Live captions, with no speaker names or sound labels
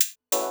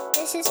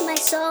This is my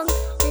song,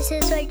 this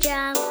is my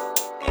jam.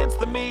 It's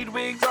the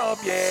midweek drop,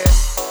 yeah.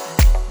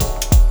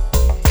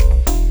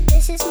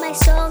 This is my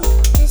song,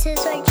 this is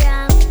my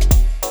jam.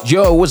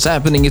 Yo, what's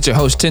happening? It's your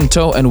host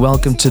Tinto and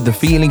welcome to the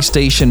Feeling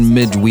Station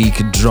Midweek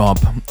Drop.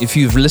 If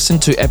you've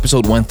listened to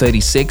episode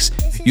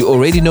 136, you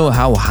already know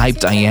how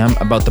hyped I am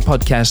about the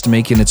podcast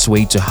making its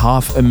way to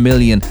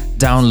 500,000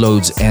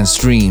 downloads and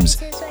streams.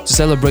 To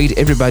celebrate,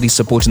 everybody's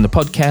supporting the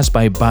podcast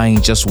by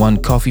buying just one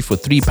coffee for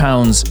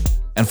 £3.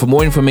 And for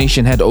more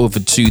information, head over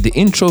to the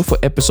intro for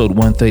episode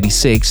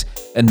 136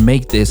 and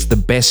make this the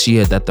best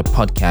year that the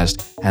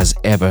podcast has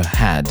ever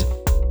had.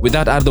 With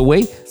that out of the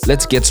way,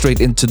 let's get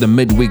straight into the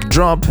midweek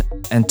drop.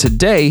 And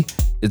today,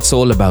 it's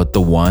all about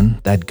the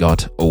one that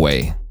got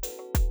away.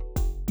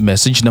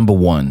 Message number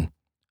 1.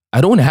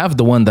 I don't have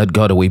the one that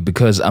got away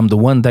because I'm the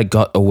one that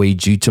got away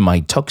due to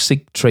my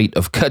toxic trait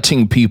of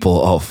cutting people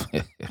off.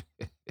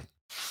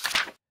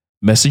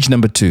 Message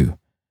number 2.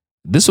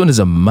 This one is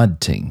a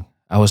mud thing.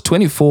 I was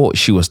 24,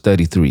 she was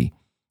 33.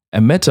 I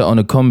met her on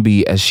a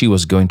combi as she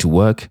was going to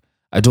work.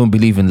 I don't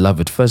believe in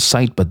love at first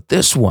sight, but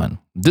this one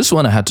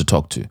I had to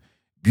talk to.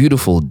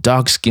 Beautiful,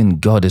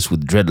 dark-skinned goddess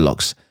with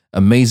dreadlocks,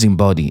 amazing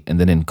body. And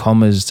then in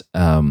commas,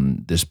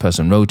 this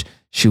person wrote,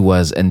 she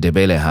was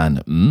Ndebele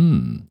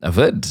Han. I've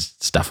heard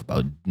stuff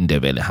about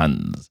Ndebele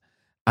Hans.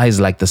 Eyes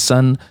like the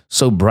sun,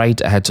 so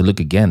bright I had to look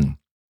again.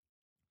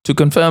 To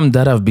confirm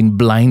that I've been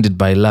blinded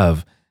by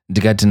love,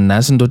 so I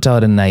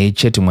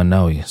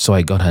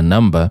got her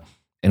number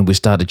and we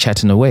started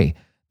chatting away.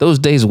 Those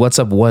days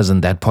WhatsApp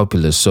wasn't that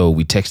popular, so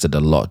we texted a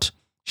lot.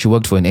 She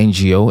worked for an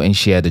NGO and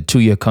she had a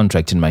 2-year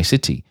contract in my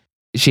city.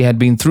 She had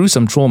been through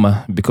some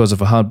trauma because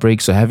of a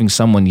heartbreak, so having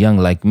someone young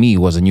like me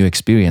was a new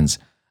experience.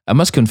 I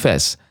must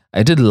confess,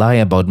 I did lie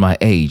about my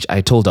age. I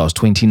told her I was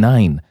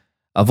 29.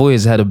 I've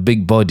always had a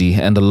big body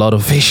and a lot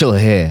of facial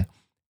hair.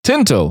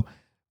 Tinto,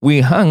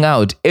 we hung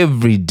out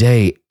every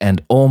day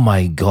and oh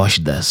my gosh,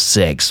 the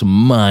sex,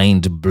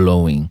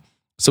 mind-blowing.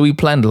 So we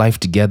planned life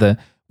together,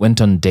 went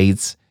on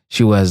dates.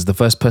 She was the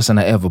first person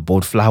I ever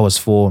bought flowers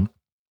for,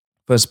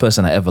 first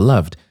person I ever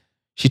loved.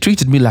 She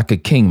treated me like a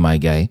king, my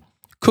guy.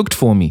 Cooked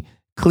for me,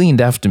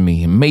 cleaned after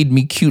me, made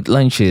me cute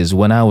lunches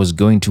when I was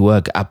going to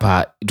work.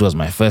 It was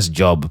my first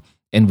job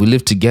and we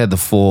lived together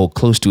for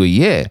close to a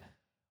year.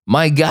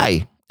 My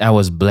guy, I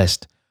was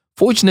blessed.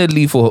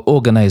 Fortunately for her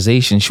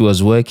organization, she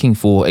was working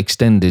for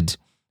extended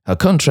her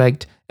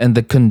contract and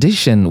the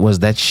condition was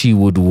that she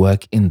would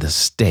work in the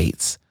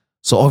States.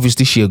 So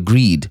obviously she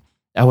agreed.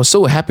 I was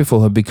so happy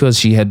for her because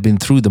she had been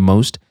through the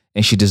most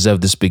and she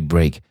deserved this big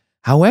break.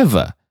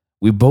 However,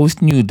 we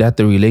both knew that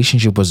the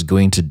relationship was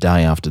going to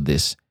die after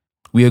this.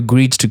 We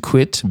agreed to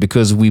quit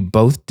because we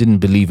both didn't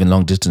believe in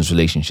long-distance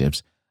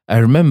relationships. I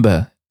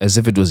remember as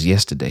if it was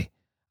yesterday.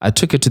 I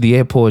took her to the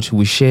airport.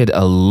 We shared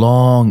a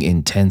long,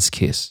 intense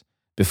kiss.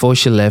 Before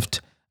she left,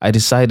 I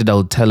decided I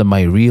would tell her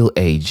my real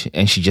age,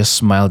 and she just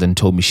smiled and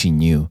told me she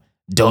knew.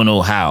 Don't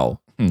know how.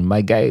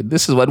 My guy,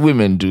 this is what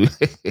women do.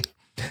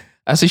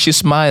 I said she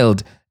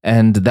smiled,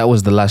 and that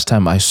was the last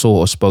time I saw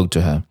or spoke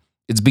to her.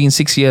 It's been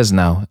 6 years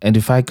now, and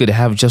if I could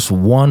have just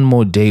one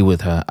more day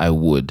with her, I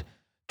would.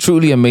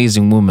 Truly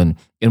amazing woman,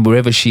 and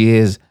wherever she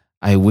is,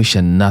 I wish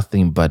her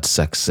nothing but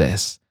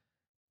success.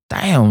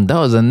 Damn, that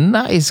was a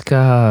nice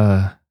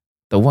car.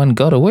 The one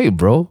got away,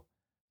 bro.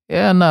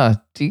 Yeah, nah,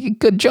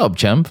 good job,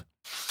 champ.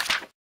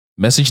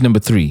 Message number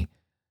 3.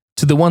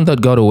 To the one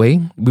that got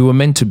away, we were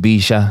meant to be,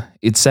 Sha.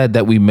 It's sad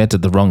that we met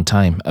at the wrong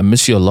time. I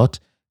miss you a lot.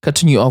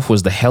 Cutting you off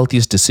was the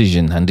healthiest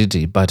decision,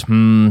 Handiti, but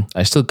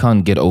I still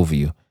can't get over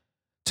you.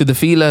 To the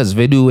feelers,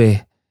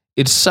 Vedue,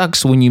 it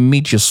sucks when you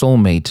meet your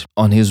soulmate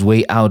on his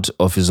way out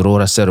of his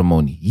Rora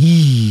ceremony.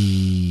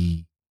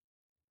 Yee.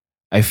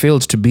 I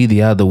failed to be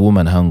the other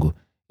woman, Hangu.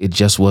 It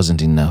just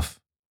wasn't enough.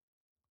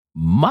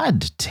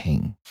 Mud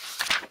thing.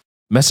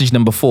 Message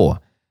number 4.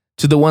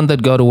 To the one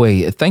that got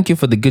away, thank you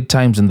for the good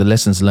times and the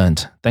lessons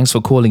learned. Thanks for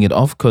calling it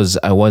off because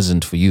I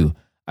wasn't for you.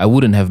 I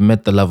wouldn't have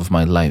met the love of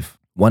my life.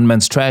 One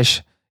man's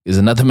trash is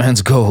another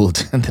man's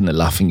gold. And then a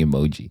laughing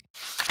emoji.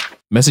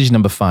 Message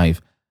number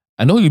 5.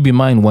 I know you'll be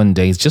mine one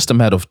day. It's just a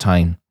matter of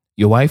time.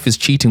 Your wife is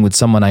cheating with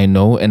someone I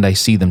know and I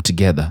see them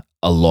together.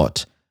 A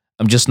lot.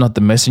 I'm just not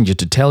the messenger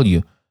to tell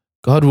you.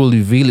 God will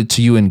reveal it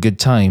to you in good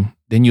time.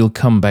 Then you'll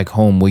come back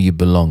home where you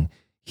belong.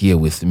 Here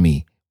with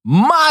me.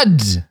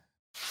 Mud!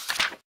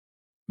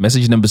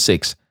 Message number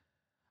 6.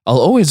 I'll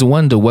always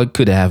wonder what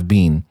could have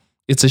been.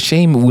 It's a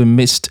shame we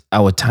missed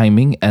our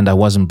timing and I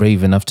wasn't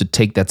brave enough to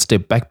take that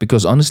step back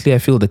because honestly I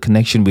feel the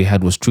connection we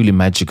had was truly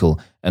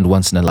magical and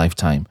once in a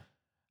lifetime.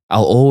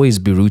 I'll always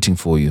be rooting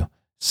for you.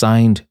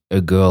 Signed,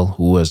 a girl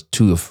who was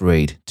too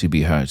afraid to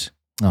be hurt.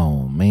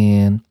 Oh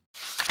man.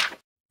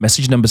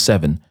 Message number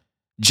 7.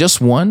 Just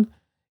one?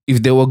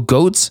 If there were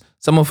goats,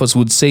 some of us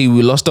would say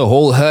we lost a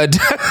whole herd.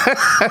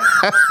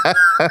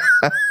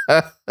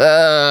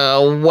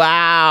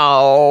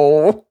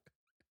 Wow.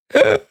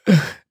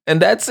 And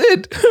that's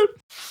it.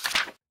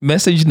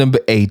 Message number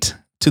 8.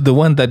 To the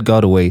one that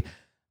got away.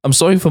 I'm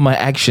sorry for my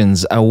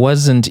actions. I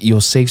wasn't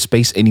your safe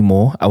space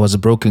anymore. I was a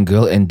broken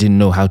girl and didn't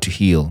know how to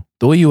heal.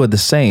 Though you are the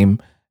same,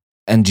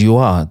 and you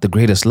are the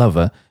greatest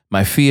lover,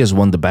 my fears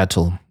won the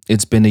battle.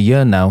 It's been a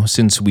year now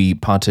since we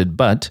parted,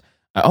 but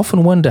I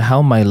often wonder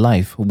how my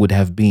life would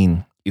have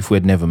been if we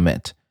had never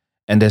met.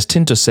 And as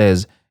Tinto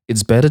says,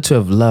 it's better to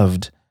have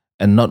loved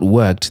and not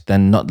worked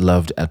than not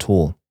loved at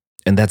all.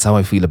 And that's how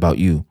I feel about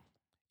you.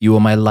 You are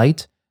my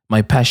light,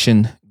 my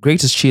passion,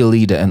 greatest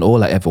cheerleader, and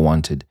all I ever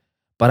wanted.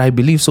 But I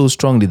believe so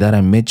strongly that I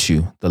met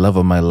you, the love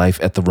of my life,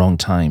 at the wrong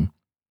time.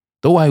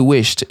 Though I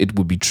wished it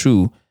would be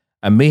true,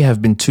 I may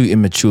have been too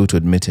immature to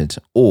admit it,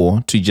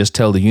 or to just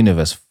tell the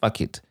universe,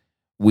 fuck it,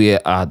 we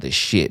are the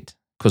shit.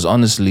 Because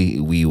honestly,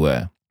 we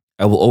were.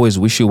 I will always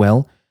wish you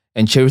well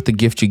and cherish the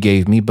gift you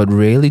gave me, but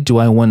rarely do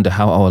I wonder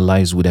how our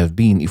lives would have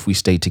been if we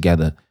stayed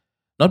together.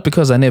 Not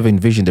because I never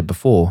envisioned it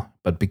before,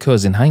 but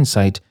because in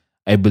hindsight,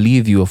 I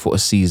believe you were for a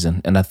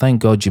season, and I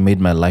thank God you made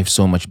my life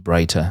so much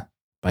brighter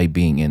by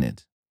being in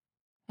it.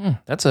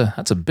 That's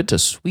a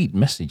bittersweet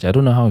message. I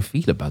don't know how I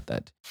feel about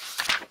that.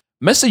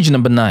 Message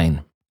number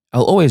 9.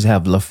 I'll always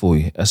have love for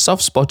you, a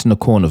soft spot in the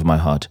corner of my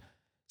heart,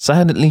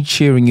 silently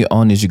cheering you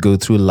on as you go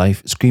through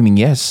life, screaming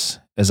yes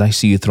as I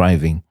see you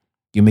thriving.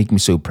 You make me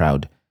so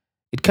proud.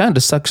 It kinda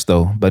sucks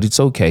though, but it's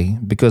okay,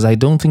 because I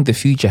don't think the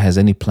future has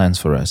any plans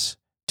for us.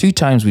 2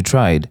 times we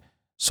tried,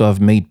 so I've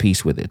made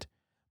peace with it.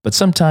 But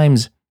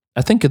sometimes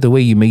I think of the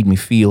way you made me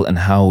feel and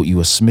how you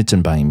were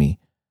smitten by me.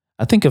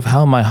 I think of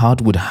how my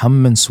heart would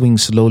hum and swing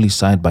slowly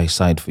side by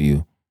side for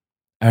you.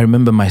 I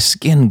remember my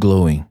skin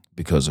glowing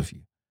because of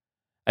you.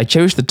 I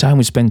cherish the time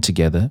we spent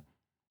together.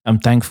 I'm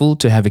thankful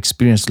to have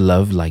experienced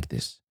love like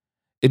this.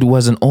 It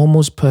was an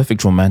almost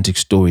perfect romantic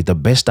story, the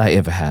best I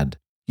ever had.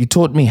 You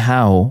taught me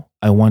how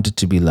I wanted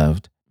to be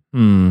loved.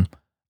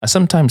 I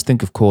sometimes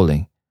think of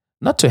calling,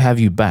 not to have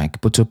you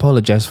back, but to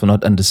apologize for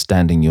not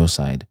understanding your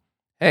side.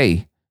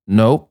 Hey,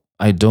 no,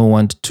 I don't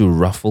want to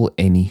ruffle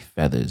any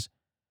feathers.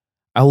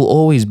 I will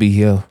always be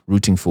here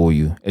rooting for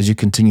you as you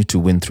continue to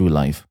win through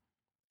life.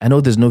 I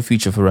know there's no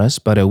future for us,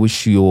 but I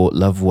wish your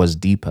love was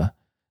deeper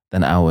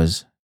than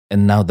ours.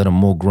 And now that I'm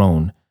more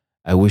grown,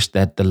 I wish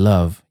that the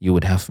love you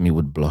would have for me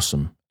would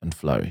blossom and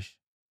flourish.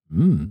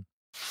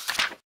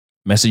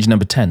 Message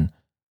number 10.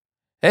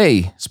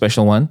 Hey,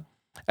 special one.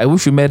 I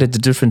wish we met at a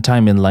different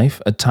time in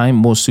life, a time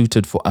more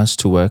suited for us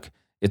to work.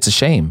 It's a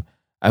shame.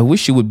 I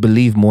wish you would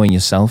believe more in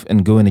yourself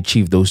and go and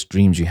achieve those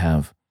dreams you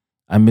have.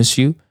 I miss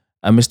you.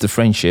 I miss the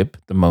friendship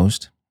the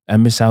most. I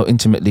miss how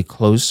intimately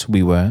close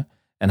we were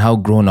and how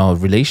grown our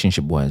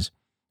relationship was.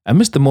 I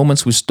miss the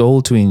moments we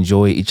stole to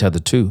enjoy each other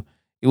too.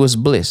 It was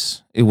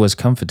bliss. It was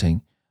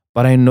comforting.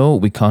 But I know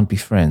we can't be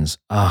friends.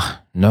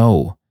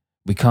 No,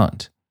 we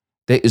can't.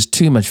 There is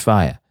too much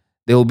fire.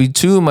 There will be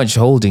too much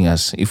holding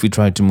us if we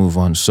try to move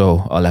on,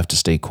 so I'll have to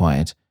stay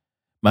quiet.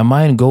 My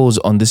mind goes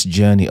on this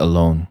journey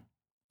alone.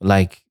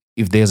 Like,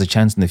 if there's a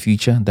chance in the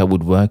future that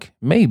would work,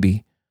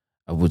 maybe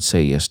I would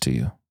say yes to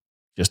you.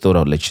 Just thought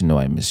I'd let you know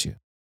I miss you.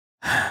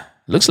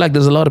 Looks like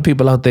there's a lot of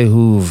people out there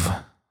who've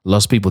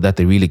lost people that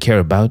they really care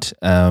about.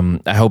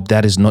 I hope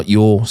that is not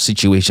your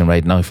situation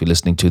right now if you're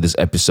listening to this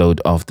episode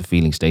of The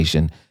Feeling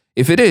Station.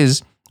 If it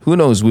is, who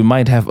knows, we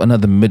might have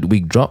another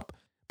midweek drop.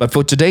 But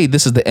for today,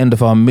 this is the end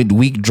of our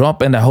midweek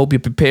drop, and I hope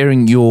you're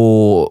preparing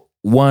your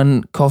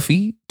one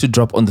coffee to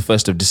drop on the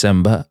 1st of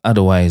December.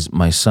 Otherwise,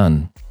 my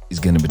son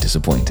is going to be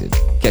disappointed.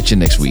 Catch you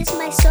next week. This is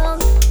my song.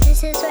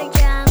 This is my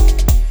jam.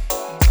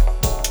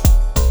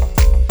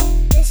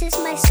 This is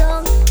my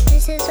song.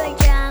 This is my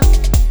jam.